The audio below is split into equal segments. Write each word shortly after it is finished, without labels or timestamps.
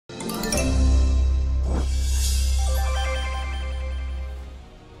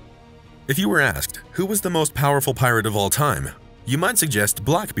If you were asked who was the most powerful pirate of all time, you might suggest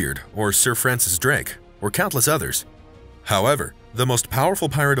Blackbeard or Sir Francis Drake or countless others. However, the most powerful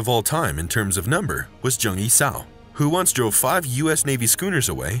pirate of all time in terms of number was Zheng Yi Sao, who once drove 5 US Navy schooners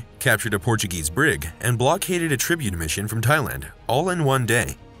away, captured a Portuguese brig, and blockaded a tribute mission from Thailand, all in one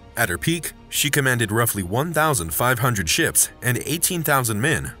day. At her peak, she commanded roughly 1,500 ships and 18,000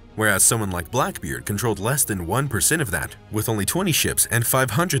 men, whereas someone like Blackbeard controlled less than 1% of that, with only 20 ships and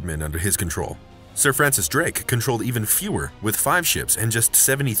 500 men under his control. Sir Francis Drake controlled even fewer, with 5 ships and just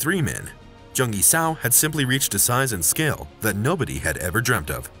 73 men. Zheng Yi Sao had simply reached a size and scale that nobody had ever dreamt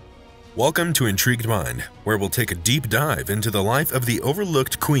of. Welcome to Intrigued Mind, where we'll take a deep dive into the life of the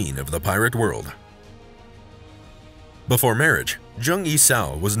overlooked queen of the pirate world. Before marriage, Zheng Yi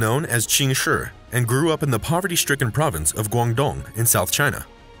Sao was known as Ching and grew up in the poverty-stricken province of Guangdong in South China.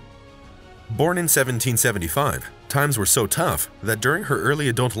 Born in 1775, times were so tough that during her early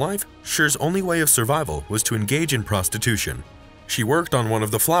adult life, Shi's only way of survival was to engage in prostitution. She worked on one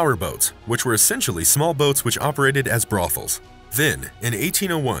of the flower boats, which were essentially small boats which operated as brothels. Then, in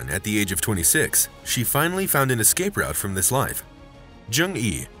 1801, at the age of 26, she finally found an escape route from this life. Zheng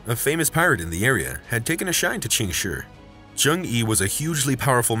Yi, a famous pirate in the area, had taken a shine to Ching. Zheng Yi was a hugely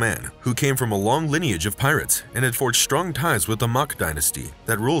powerful man who came from a long lineage of pirates and had forged strong ties with the Dynasty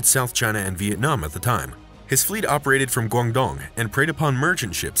that ruled South China and Vietnam at the time. His fleet operated from Guangdong and preyed upon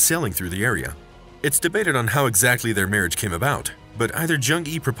merchant ships sailing through the area. It's debated on how exactly their marriage came about, but either Zheng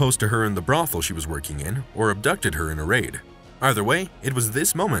Yi proposed to her in the brothel she was working in or abducted her in a raid. Either way, it was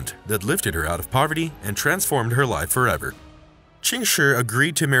this moment that lifted her out of poverty and transformed her life forever. Ching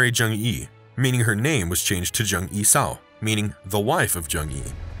agreed to marry Zheng Yi, meaning her name was changed to Zheng Yi Sao, meaning the wife of Zheng Yi.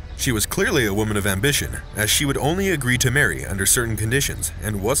 She was clearly a woman of ambition, as she would only agree to marry under certain conditions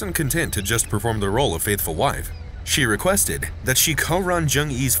and wasn't content to just perform the role of faithful wife. She requested that she co-run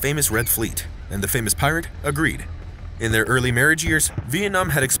Zheng Yi's famous Red Fleet, and the famous pirate agreed. In their early marriage years, Vietnam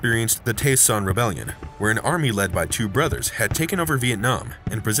had experienced the Tay Son Rebellion, where an army led by 2 brothers had taken over Vietnam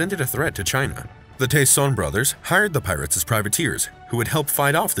and presented a threat to China. The Tay Son brothers hired the pirates as privateers, who would help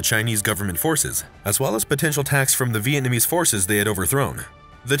fight off the Chinese government forces, as well as potential attacks from the Vietnamese forces they had overthrown.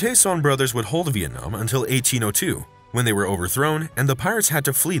 The Tay Son brothers would hold Vietnam until 1802, when they were overthrown and the pirates had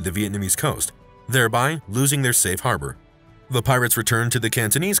to flee the Vietnamese coast, thereby losing their safe harbor. The pirates returned to the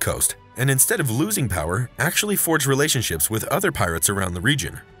Cantonese coast, and instead of losing power, actually forged relationships with other pirates around the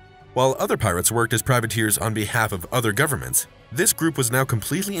region. While other pirates worked as privateers on behalf of other governments, this group was now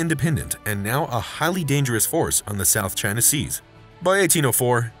completely independent and now a highly dangerous force on the South China Seas. By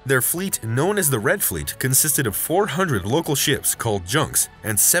 1804, their fleet, known as the Red Fleet, consisted of 400 local ships called junks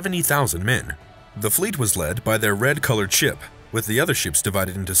and 70,000 men. The fleet was led by their red-colored ship, with the other ships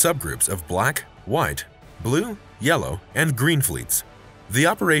divided into subgroups of black, white, blue, yellow, and green fleets. The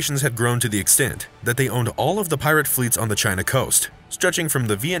operations had grown to the extent that they owned all of the pirate fleets on the China coast, stretching from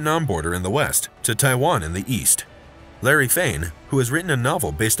the Vietnam border in the west to Taiwan in the east. Larry Fane, who has written a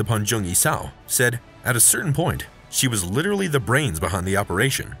novel based upon Zheng Yi Sao, said, at a certain point, she was literally the brains behind the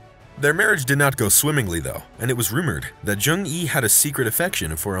operation. Their marriage did not go swimmingly though, and it was rumored that Zheng Yi had a secret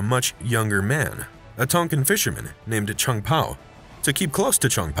affection for a much younger man, a Tonkin fisherman named Chung Pao. To keep close to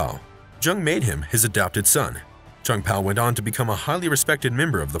Chung Pao, Zheng made him his adopted son. Chung Pao went on to become a highly respected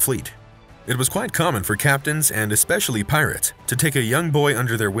member of the fleet. It was quite common for captains, and especially pirates, to take a young boy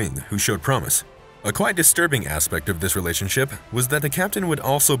under their wing who showed promise. A quite disturbing aspect of this relationship was that the captain would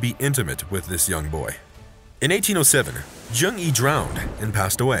also be intimate with this young boy. In 1807, Zheng Yi drowned and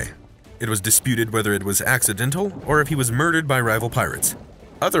passed away. It was disputed whether it was accidental or if he was murdered by rival pirates.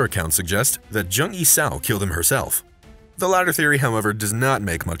 Other accounts suggest that Zheng Yi Sao killed him herself. The latter theory, however, does not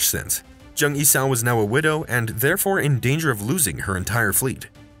make much sense. Zheng Yi Sao was now a widow and therefore in danger of losing her entire fleet.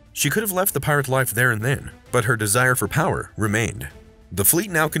 She could have left the pirate life there and then, but her desire for power remained. The fleet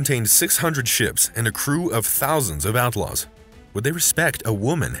now contained 600 ships and a crew of thousands of outlaws. Would they respect a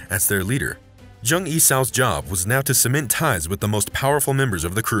woman as their leader? Zheng Yi Sao's job was now to cement ties with the most powerful members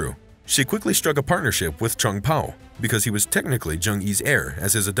of the crew. She quickly struck a partnership with Chung Pao because he was technically Zheng Yi's heir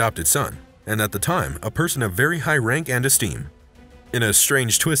as his adopted son, and at the time a person of very high rank and esteem. In a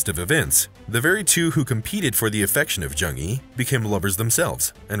strange twist of events, the very two who competed for the affection of Zheng Yi became lovers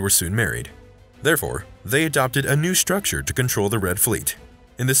themselves and were soon married. Therefore, they adopted a new structure to control the Red Fleet.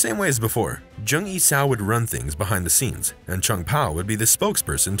 In the same way as before, Zheng Yi Sao would run things behind the scenes, and Chung Pao would be the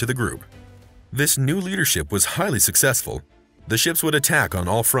spokesperson to the group. This new leadership was highly successful. The ships would attack on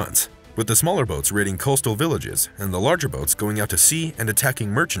all fronts, with the smaller boats raiding coastal villages and the larger boats going out to sea and attacking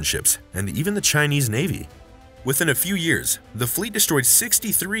merchant ships and even the Chinese Navy. Within a few years, the fleet destroyed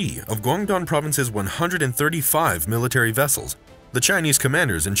 63 of Guangdong province's 135 military vessels. The Chinese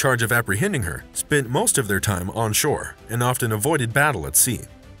commanders in charge of apprehending her spent most of their time on shore and often avoided battle at sea.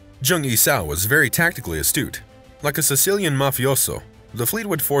 Zheng Yi Sao was very tactically astute. Like a Sicilian mafioso, the fleet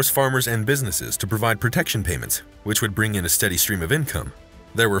would force farmers and businesses to provide protection payments, which would bring in a steady stream of income.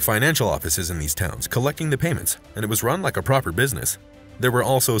 There were financial offices in these towns collecting the payments, and it was run like a proper business. There were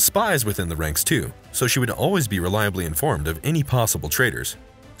also spies within the ranks too, so she would always be reliably informed of any possible traitors.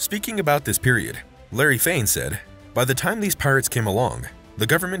 Speaking about this period, Larry Fane said, "By the time these pirates came along, the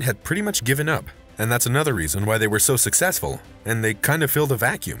government had pretty much given up, and that's another reason why they were so successful, and they kind of filled a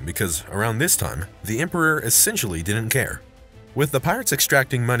vacuum because around this time, the emperor essentially didn't care." With the pirates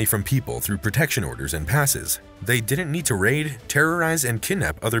extracting money from people through protection orders and passes, they didn't need to raid, terrorize, and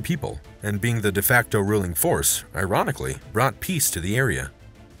kidnap other people, and being the de facto ruling force, ironically, brought peace to the area.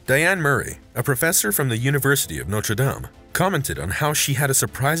 Diane Murray, a professor from the University of Notre Dame, commented on how she had a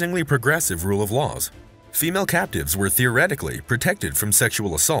surprisingly progressive rule of laws. Female captives were theoretically protected from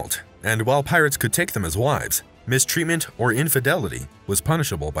sexual assault, and while pirates could take them as wives, mistreatment or infidelity was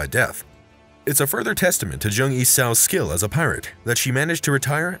punishable by death. It's a further testament to Zheng Yi Sao's skill as a pirate that she managed to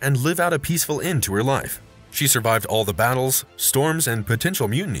retire and live out a peaceful end to her life. She survived all the battles, storms, and potential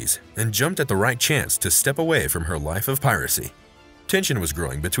mutinies, and jumped at the right chance to step away from her life of piracy. Tension was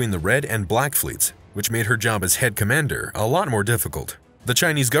growing between the Red and Black fleets, which made her job as head commander a lot more difficult. The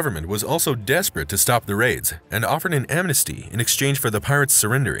Chinese government was also desperate to stop the raids and offered an amnesty in exchange for the pirates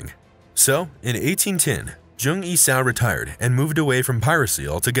surrendering. So, in 1810, Zheng Yi Sao retired and moved away from piracy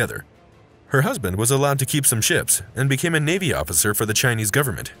altogether. Her husband was allowed to keep some ships and became a navy officer for the Chinese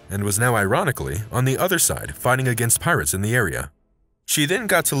government and was now ironically on the other side fighting against pirates in the area. She then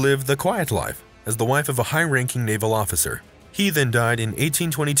got to live the quiet life as the wife of a high-ranking naval officer. He then died in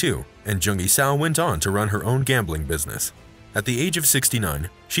 1822 and Zheng Yi Sao went on to run her own gambling business. At the age of 69,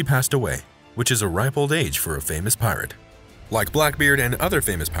 she passed away, which is a ripe old age for a famous pirate. Like Blackbeard and other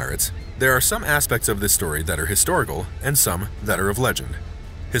famous pirates, there are some aspects of this story that are historical and some that are of legend.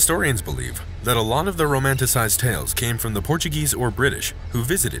 Historians believe that a lot of the romanticized tales came from the Portuguese or British who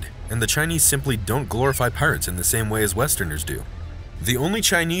visited, and the Chinese simply don't glorify pirates in the same way as Westerners do. The only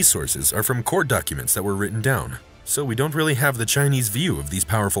Chinese sources are from court documents that were written down, so we don't really have the Chinese view of these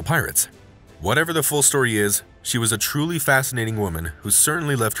powerful pirates. Whatever the full story is, she was a truly fascinating woman who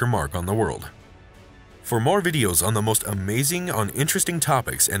certainly left her mark on the world. For more videos on the most amazing, interesting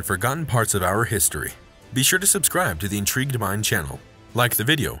topics and forgotten parts of our history, be sure to subscribe to the Intrigued Mind channel. Like the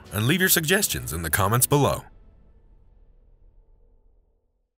video and leave your suggestions in the comments below.